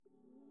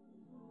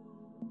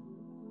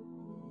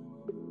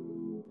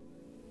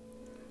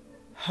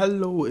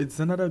Hello, it's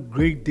another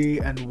great day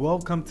and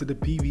welcome to the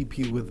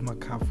PvP with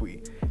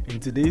McCaffrey. In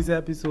today's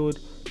episode,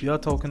 we are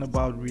talking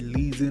about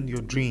releasing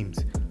your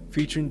dreams,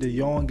 featuring the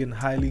young and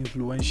highly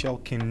influential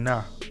King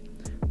Na.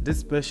 This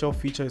special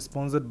feature is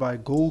sponsored by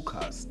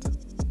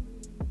Goldcast.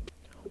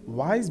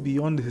 Wise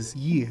beyond his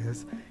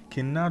years,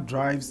 King Na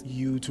drives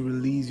you to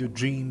release your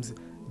dreams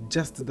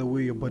just the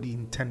way your body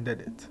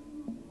intended it.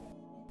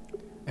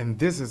 And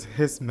this is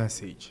his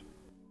message.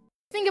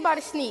 Think about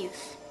a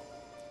sneeze.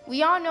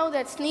 We all know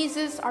that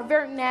sneezes are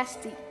very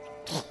nasty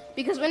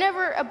because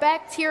whenever a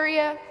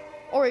bacteria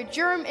or a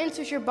germ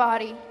enters your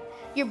body,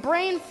 your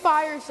brain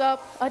fires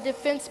up a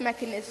defense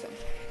mechanism.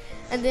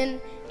 And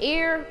then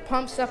air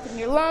pumps up in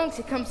your lungs,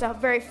 it comes out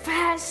very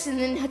fast, and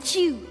then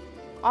achoo,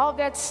 all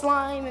that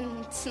slime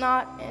and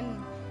snot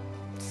and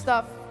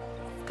stuff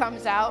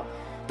comes out.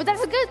 But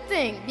that's a good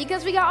thing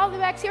because we got all the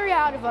bacteria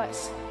out of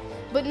us.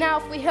 But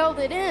now if we held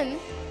it in,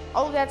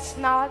 all that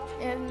snot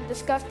and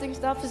disgusting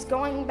stuff is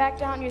going back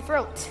down your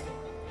throat.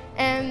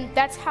 And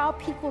that's how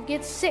people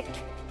get sick.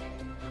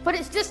 But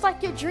it's just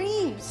like your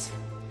dreams.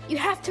 You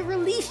have to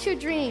release your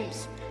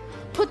dreams.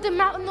 Put them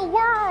out in the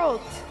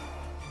world.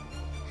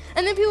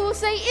 And then people will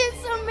say,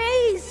 it's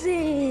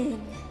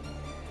amazing.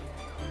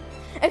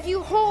 If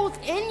you hold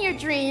in your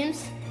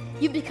dreams,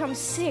 you become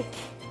sick.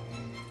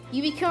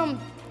 You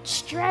become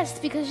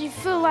stressed because you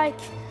feel like,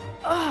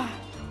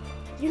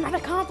 you're not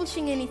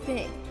accomplishing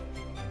anything.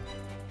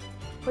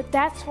 But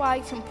that's why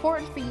it's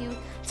important for you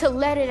to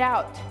let it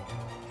out.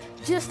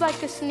 Just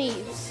like a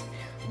sneeze.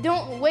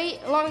 Don't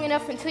wait long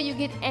enough until you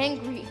get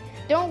angry.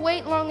 Don't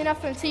wait long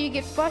enough until you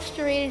get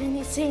frustrated and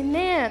you say,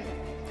 man,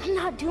 I'm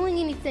not doing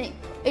anything.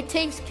 It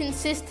takes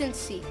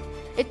consistency.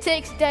 It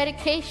takes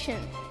dedication.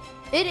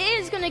 It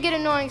is going to get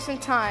annoying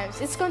sometimes.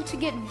 It's going to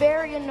get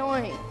very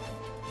annoying.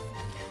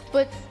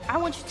 But I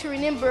want you to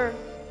remember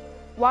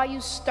why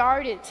you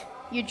started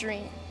your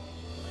dream.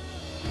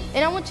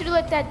 And I want you to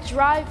let that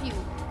drive you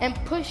and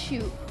push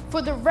you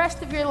for the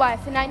rest of your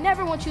life. And I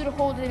never want you to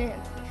hold it in.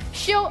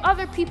 Show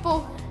other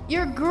people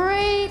your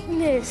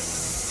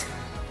greatness.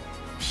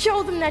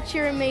 Show them that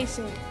you're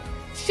amazing.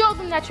 Show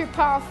them that you're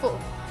powerful.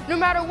 No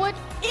matter what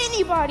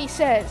anybody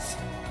says,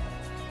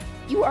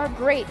 you are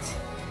great.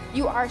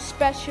 You are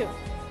special.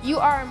 You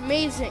are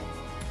amazing.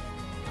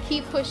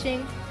 Keep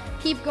pushing.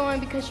 Keep going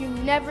because you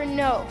never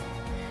know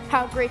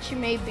how great you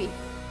may be.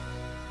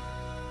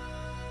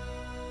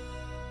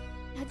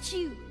 Not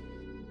you.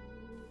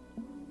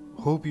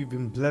 Hope you've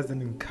been blessed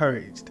and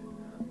encouraged.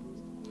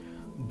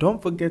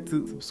 Don't forget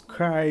to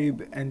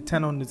subscribe and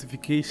turn on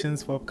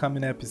notifications for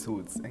upcoming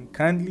episodes, and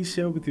kindly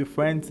share with your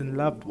friends and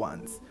loved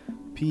ones.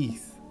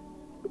 Peace.